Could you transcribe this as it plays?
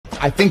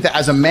I think that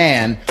as a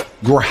man,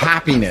 your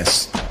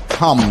happiness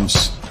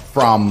comes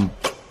from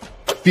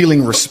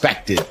feeling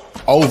respected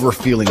over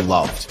feeling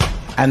loved.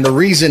 And the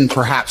reason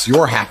perhaps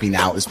you're happy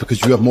now is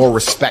because you have more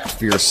respect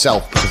for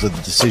yourself because of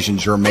the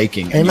decisions you're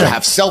making. And you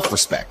have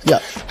self-respect.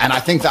 Yeah. And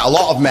I think that a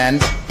lot of men,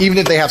 even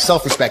if they have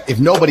self-respect, if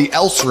nobody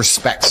else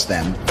respects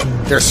them,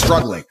 they're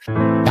struggling.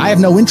 I have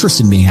no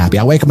interest in being happy.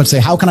 I wake up and say,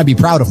 how can I be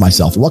proud of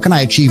myself? What can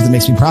I achieve that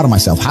makes me proud of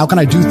myself? How can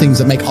I do things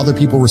that make other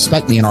people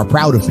respect me and are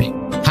proud of me?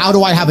 How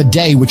do I have a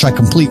day which I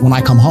complete when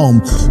I come home?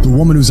 The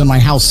woman who's in my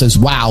house says,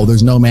 wow,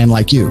 there's no man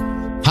like you.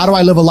 How do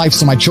I live a life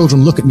so my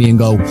children look at me and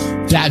go,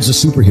 Dad's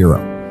a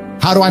superhero?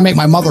 How do I make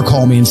my mother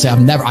call me and say,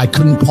 I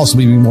couldn't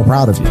possibly be more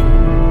proud of you?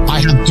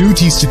 I have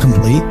duties to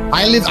complete.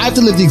 I have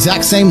to live the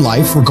exact same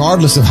life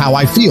regardless of how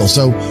I feel.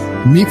 So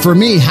for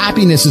me,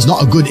 happiness is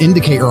not a good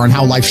indicator on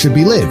how life should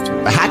be lived.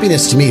 But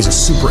happiness to me is a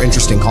super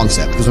interesting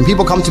concept, because when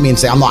people come to me and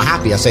say, I'm not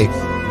happy, I say,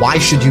 why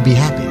should you be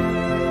happy?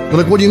 They're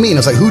like, what do you mean?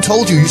 It's like, who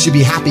told you you should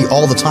be happy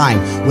all the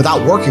time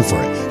without working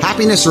for it?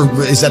 Happiness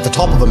is at the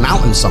top of a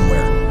mountain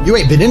somewhere. You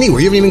ain't been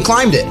anywhere. You haven't even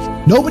climbed it.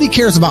 Nobody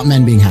cares about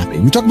men being happy.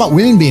 We talk about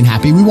women being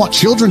happy. We want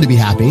children to be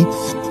happy.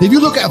 If you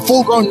look at a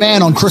full-grown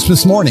man on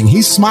Christmas morning,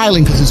 he's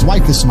smiling because his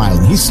wife is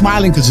smiling. He's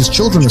smiling because his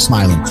children are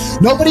smiling.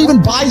 Nobody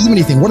even buys him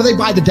anything. What do they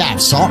buy the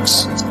dad?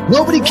 Socks?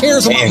 Nobody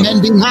cares about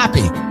men being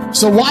happy.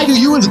 So why do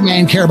you as a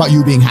man care about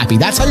you being happy?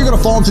 That's how you're going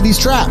to fall into these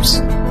traps.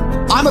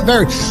 I'm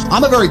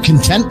a very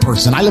content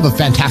person. I live a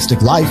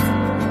fantastic life.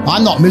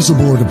 I'm not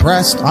miserable or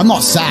depressed. I'm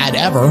not sad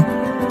ever.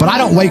 But I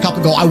don't wake up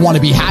and go, I want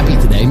to be happy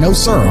today. No,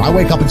 sir. I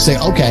wake up and say,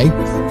 okay,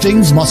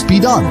 things must be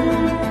done.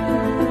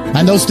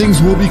 And those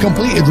things will be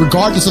completed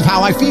regardless of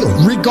how I feel.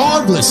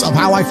 Regardless of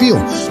how I feel.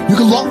 You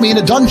can lock me in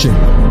a dungeon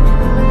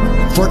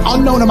for an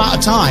unknown amount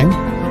of time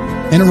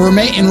in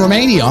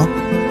Romania,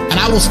 and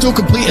I will still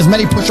complete as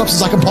many push-ups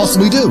as I can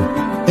possibly do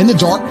in the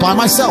dark by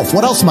myself.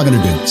 What else am I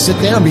going to do? Sit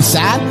there and be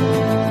sad?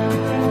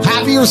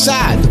 Happy or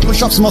sad? The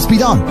push-ups must be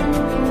done.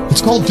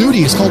 It's called duty.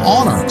 It's called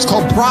honor. It's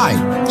called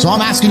pride. So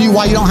I'm asking you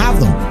why you don't have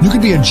them. You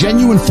could be a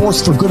genuine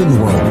force for good in the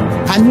world.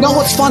 And you know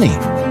what's funny?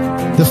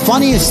 The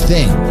funniest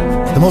thing,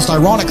 the most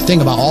ironic thing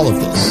about all of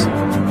this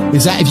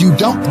is that if you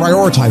don't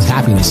prioritize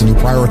happiness and you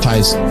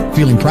prioritize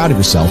feeling proud of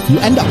yourself, you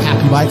end up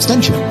happy by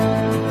extension.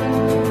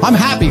 I'm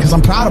happy because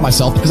I'm proud of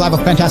myself because I have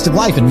a fantastic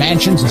life and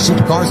mansions and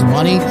supercars and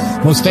money,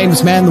 most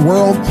famous man in the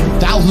world,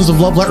 thousands of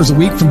love letters a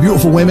week from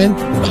beautiful women.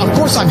 Of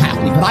course I'm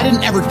happy, but I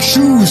didn't ever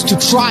choose to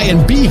try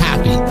and be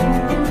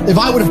happy. If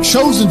I would have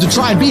chosen to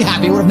try and be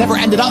happy, I would have never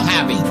ended up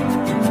happy.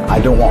 I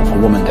don't want a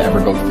woman to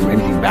ever go through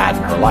anything bad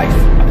in her life.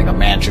 I think a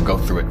man should go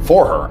through it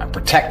for her and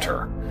protect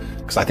her,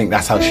 because I think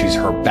that's how she's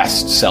her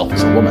best self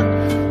as a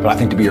woman. But I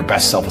think to be your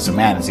best self as a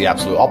man is the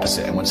absolute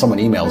opposite. And when someone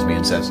emails me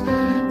and says,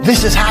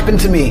 this has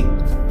happened to me,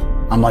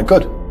 I'm like,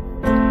 good.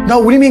 No,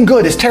 what do you mean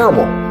good? It's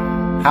terrible.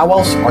 How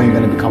else are you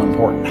going to become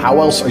important?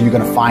 How else are you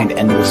going to find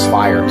endless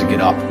fire to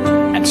get up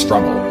and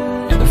struggle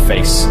in the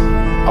face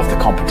of the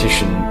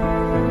competition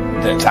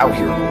that's out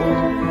here in the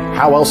world?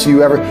 How else are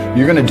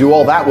you're going to do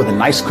all that with a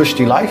nice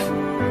cushy life?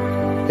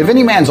 If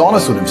any man's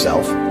honest with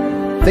himself,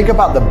 think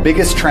about the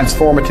biggest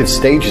transformative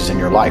stages in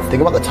your life.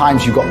 Think about the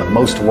times you got the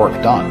most work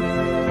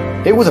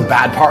done. It was a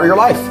bad part of your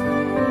life.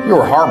 You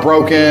were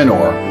heartbroken,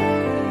 or,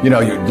 you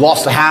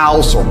lost a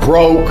house, or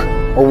broke,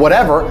 or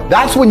whatever.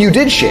 That's when you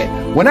did shit.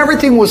 When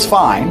everything was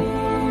fine,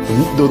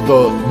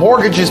 the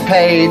mortgage is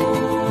paid,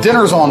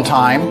 dinner's on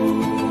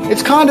time,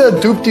 it's kind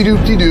of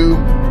doop-de-doop-de-doo,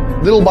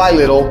 little by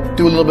little,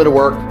 do a little bit of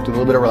work, do a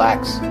little bit of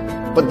relax.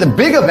 But the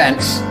big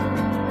events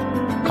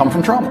come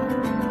from trauma.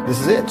 This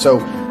is it.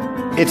 So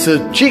it's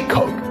a cheat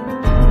code.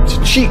 It's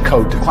a cheat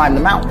code to climb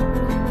the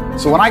mountain.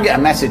 So when I get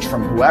a message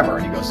from whoever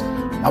and he goes,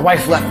 my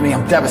wife left me,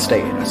 I'm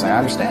devastated. I say, I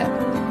understand.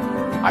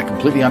 I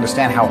completely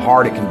understand how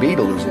hard it can be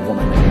to lose a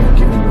woman that you've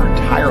given your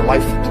entire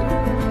life to.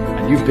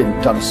 And you've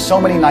done so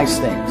many nice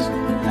things.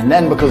 And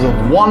then because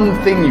of one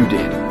thing you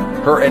did,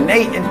 her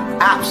innate and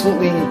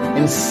absolutely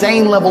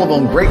insane level of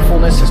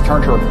ungratefulness has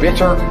turned her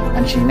bitter,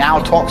 and she now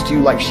talks to you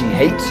like she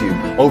hates you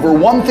over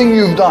one thing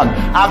you've done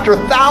after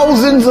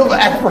thousands of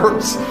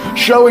efforts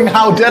showing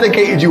how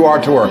dedicated you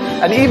are to her.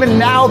 And even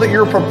now that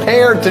you're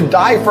prepared to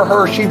die for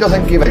her, she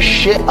doesn't give a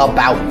shit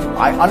about you.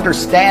 I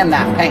understand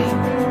that pain.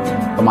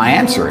 But my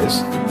answer is,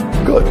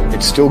 good.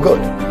 It's still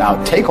good.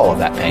 Now take all of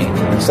that pain,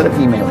 instead of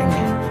emailing me,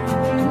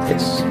 do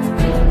this.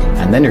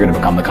 And then you're going to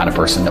become the kind of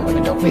person that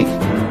women don't need.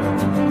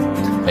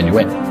 Then you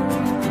win.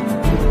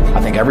 I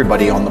think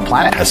everybody on the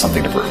planet has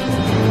something to prove.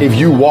 If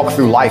you walk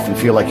through life and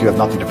feel like you have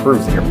nothing to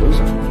prove, then you're a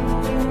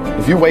loser.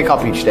 If you wake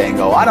up each day and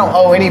go, I don't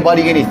owe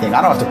anybody anything,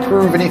 I don't have to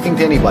prove anything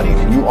to anybody,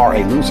 then you are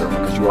a loser,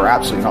 because you are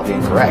absolutely not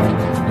being correct.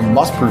 You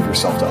must prove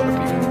yourself to other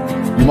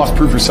people. You must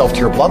prove yourself to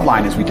your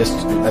bloodline, as we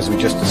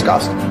just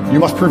discussed. You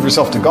must prove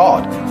yourself to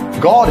God.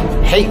 God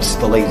hates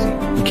the lazy.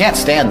 He can't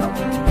stand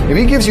them. If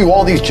he gives you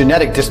all these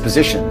genetic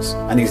dispositions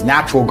and these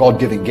natural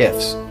God-given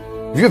gifts,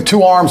 if you have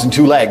 2 arms and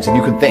 2 legs and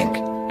you can think,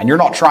 and you're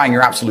not trying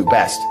your absolute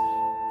best,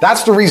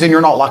 that's the reason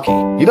you're not lucky.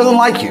 He doesn't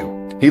like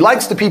you. He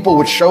likes the people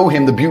which show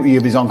him the beauty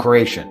of his own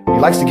creation. He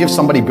likes to give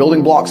somebody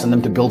building blocks and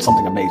them to build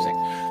something amazing.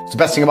 It's the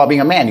best thing about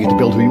being a man. You get to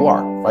build who you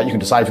are, right? You can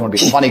decide if you want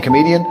to be a funny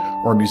comedian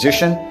or a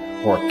musician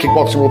or a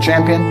kickboxer world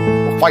champion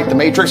or fight the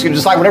Matrix. You can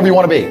decide whatever you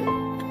want to be.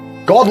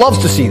 God loves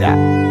to see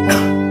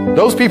that.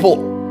 Those people,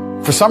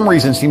 for some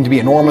reason, seem to be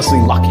enormously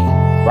lucky,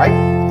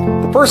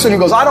 right? The person who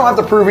goes, I don't have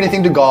to prove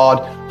anything to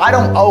God. I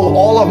don't owe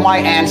all of my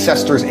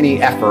ancestors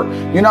any effort.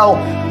 You know,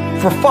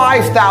 for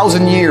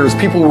 5,000 years,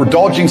 people were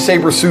dodging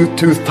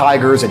saber-toothed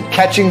tigers and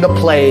catching the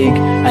plague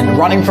and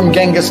running from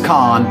Genghis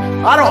Khan.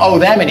 I don't owe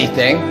them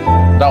anything.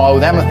 Don't owe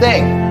them a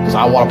thing because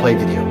I want to play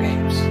video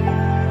games.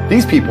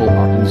 These people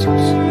are losers.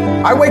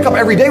 I wake up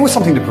every day with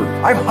something to prove.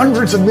 I have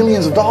hundreds of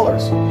millions of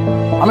dollars.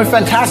 I'm in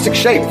fantastic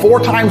shape, 4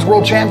 times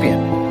world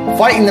champion,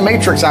 fighting the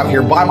Matrix out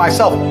here by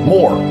myself.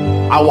 More.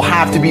 I will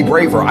have to be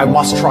braver. I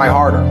must try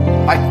harder.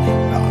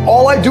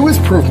 All I do is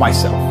prove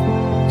myself.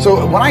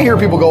 So when I hear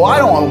people go, I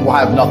don't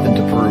have nothing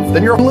to prove,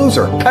 then you're a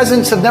loser.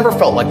 Peasants have never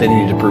felt like they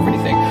needed to prove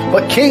anything.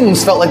 But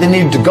kings felt like they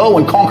needed to go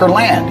and conquer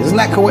land. Isn't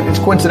that it's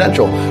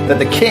coincidental that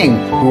the king,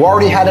 who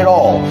already had it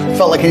all,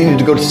 felt like he needed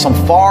to go to some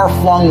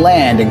far-flung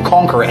land and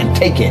conquer it and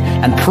take it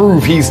and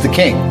prove he's the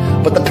king.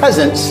 But the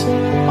peasants,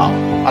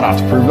 I don't have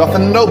to prove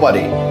nothing to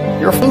nobody.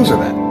 You're a loser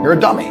then. You're a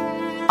dummy.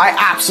 I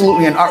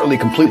absolutely and utterly,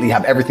 completely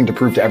have everything to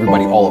prove to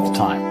everybody all of the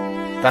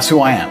time. That's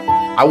who I am.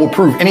 I will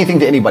prove anything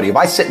to anybody. If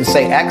I sit and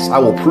say X, I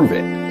will prove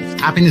it.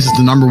 Happiness is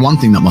the number one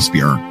thing that must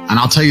be earned. And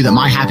I'll tell you that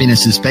my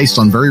happiness is based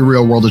on very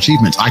real world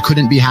achievements. I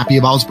couldn't be happy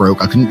if I was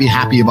broke. I couldn't be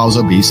happy if I was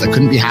obese. I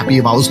couldn't be happy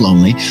if I was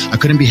lonely. I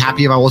couldn't be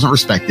happy if I wasn't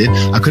respected.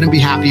 I couldn't be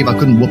happy if I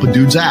couldn't whoop a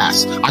dude's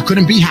ass. I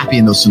couldn't be happy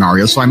in those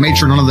scenarios, so I made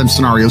sure none of them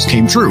scenarios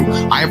came true.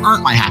 I have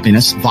earned my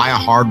happiness via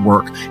hard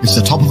work. It's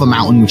the top of a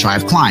mountain which I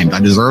have climbed. I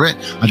deserve it.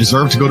 I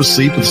deserve to go to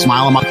sleep with a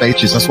smile on my face.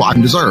 Just that's what I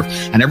deserve.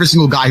 And every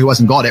single guy who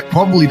hasn't got it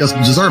probably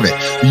doesn't deserve it.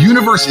 The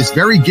universe is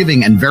very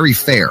giving and very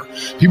fair.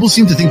 People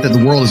seem to think that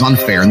the world is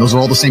unfair, and those are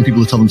all the same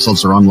people who tell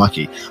themselves they're unlucky.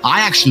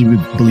 I actually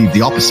believe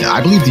the opposite.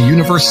 I believe the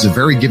universe is a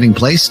very giving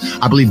place.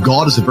 I believe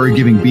God is a very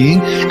giving being,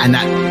 and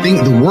that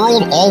thing, the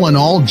world, all in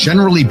all,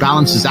 generally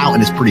balances out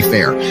and is pretty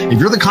fair. If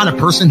you're the kind of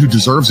person who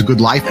deserves a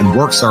good life and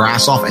works their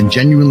ass off and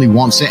genuinely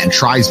wants it and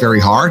tries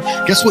very hard,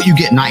 guess what you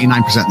get 99%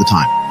 of the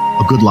time?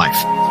 A good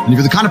life. And if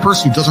you're the kind of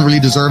person who doesn't really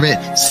deserve it,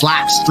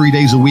 slacks 3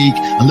 days a week,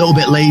 a little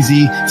bit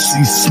lazy,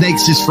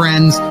 snakes his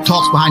friends,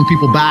 talks behind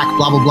people's back,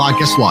 blah, blah, blah,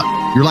 guess what?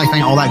 Your life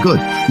ain't all that good.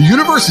 The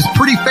universe is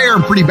pretty fair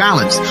and pretty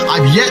balanced.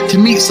 I've yet to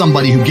meet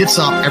somebody who gets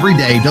up every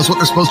day, does what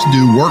they're supposed to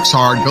do, works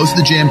hard, goes to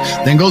the gym,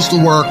 then goes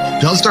to work,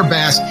 does their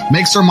best,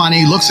 makes their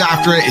money, looks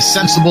after it, is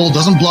sensible,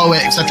 doesn't blow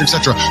it,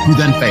 etc., who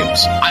then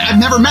fails. I've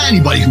never met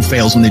anybody who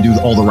fails when they do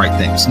all the right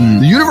things.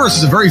 The universe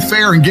is a very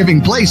fair and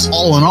giving place,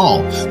 all in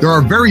all. There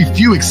are very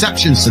few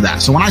exceptions to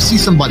that. So when I see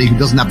somebody who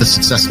doesn't have the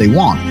success they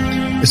want,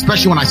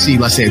 especially when I see,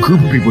 let's say, a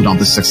group of people who don't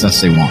have the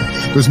success they want,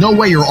 there's no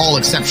way you're all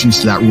exceptions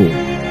to that rule.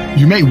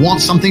 You may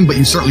want something, but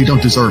you certainly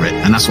don't deserve it,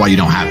 and that's why you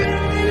don't have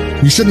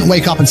it. You shouldn't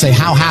wake up and say,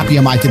 how happy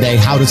am I today?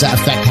 How does that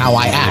affect how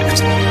I act?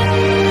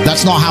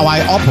 That's not how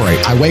I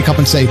operate. I wake up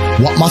and say,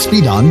 what must be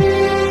done?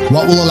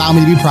 What will allow me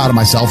to be proud of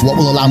myself? What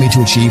will allow me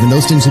to achieve? And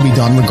those things will be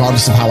done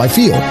regardless of how I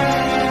feel.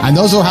 And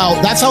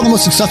that's how the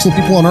most successful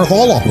people on earth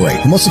all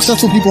operate. The most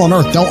successful people on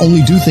earth don't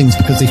only do things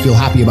because they feel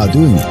happy about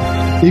doing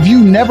them. If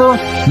you never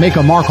make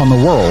a mark on the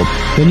world,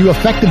 then you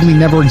effectively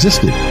never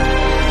existed.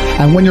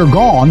 And when you're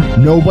gone,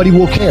 nobody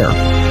will care.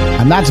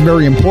 And that's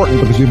very important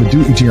because you have a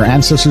duty to your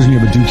ancestors and you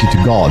have a duty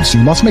to God. So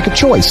you must make a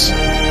choice.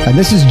 And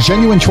this is a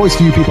genuine choice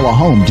for you people at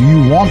home. Do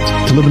you want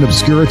to live in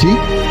obscurity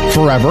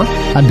forever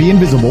and be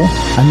invisible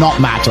and not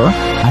matter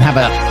and have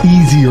an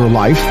easier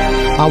life?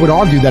 I would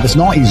argue that it's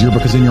not easier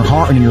because in your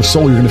heart and in your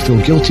soul, you're going to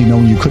feel guilty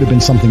knowing you could have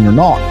been something you're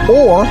not.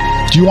 Or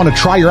do you want to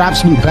try your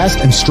absolute best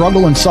and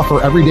struggle and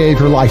suffer every day of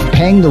your life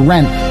paying the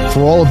rent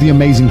for all of the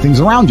amazing things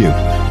around you?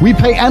 We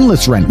pay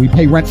endless rent. We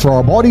pay rent for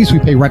our bodies. We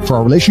pay rent for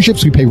our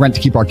relationships. We pay rent to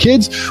keep our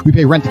kids. We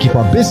pay rent to keep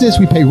our business.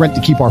 We pay rent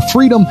to keep our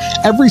freedom.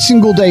 Every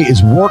single day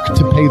is work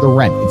to pay the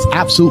rent. It's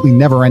absolutely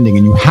never ending,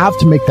 and you have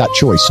to make that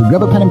choice. So if you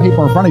have a pen and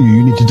paper in front of you,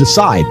 you need to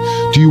decide.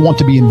 Do you want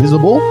to be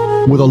invisible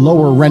with a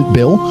lower rent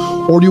bill,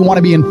 or do you want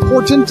to be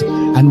important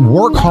and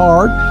work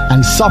hard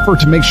and suffer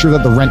to make sure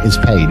that the rent is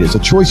paid? It's a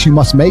choice you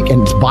must make,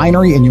 and it's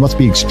binary, and you must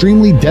be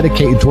extremely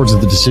dedicated towards the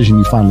decision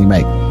you finally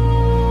make.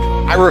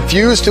 I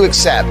refuse to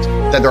accept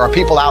that there are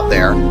people out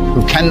there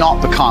who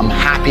cannot become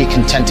happy,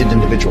 contented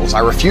individuals.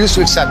 I refuse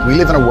to accept we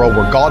live in a world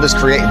where God has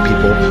created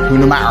people who,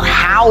 no matter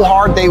how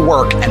hard they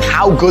work and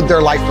how good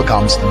their life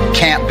becomes,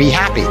 can't be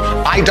happy.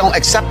 I don't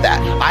accept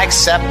that. I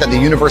accept that the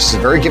universe is a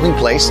very giving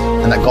place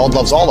and that God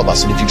loves all of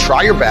us. And if you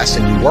try your best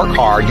and you work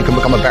hard, you can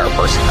become a better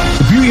person.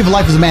 The beauty of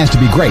life as a man is to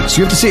be great. So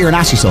you have to sit here and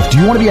ask yourself, do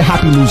you want to be a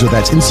happy loser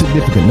that's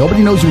insignificant?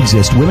 Nobody knows you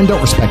exist. Women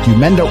don't respect you.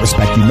 Men don't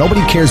respect you.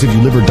 Nobody cares if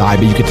you live or die,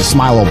 but you get to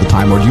smile all the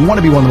time. Or do you want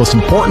to be one of the most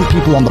important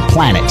people on the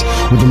planet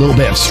with a little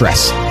bit of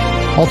stress?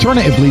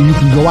 Alternatively, you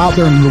can go out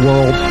there into the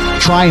world,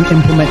 try and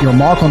implement your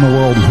mark on the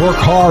world, work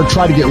hard,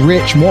 try to get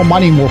rich, more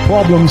money, more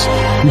problems.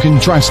 You can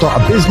try and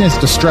start a business,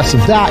 the stress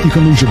of that. You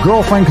can lose your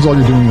girlfriend because all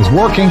you're doing is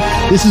working.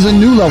 This is a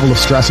new level of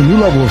stress, a new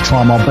level of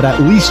trauma, but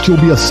at least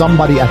you'll be a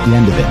somebody at the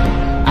end of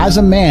it. As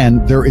a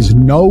man, there is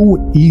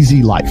no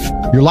easy life.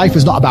 Your life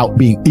is not about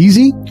being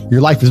easy.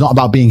 Your life is not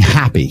about being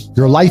happy.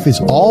 Your life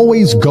is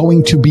always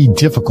going to be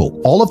difficult.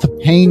 All of the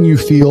pain you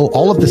feel,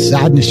 all of the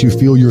sadness you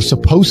feel, you're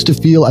supposed to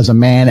feel as a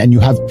man, and you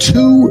have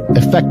two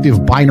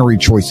effective binary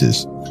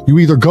choices. You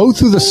either go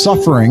through the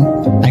suffering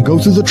and go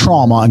through the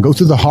trauma and go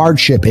through the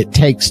hardship it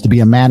takes to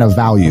be a man of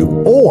value,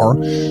 or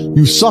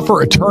you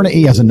suffer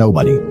eternity as a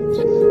nobody.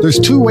 There's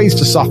two ways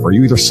to suffer.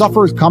 You either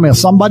suffer as becoming a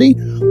somebody,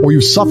 or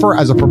you suffer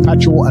as a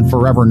perpetual and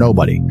forever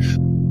nobody.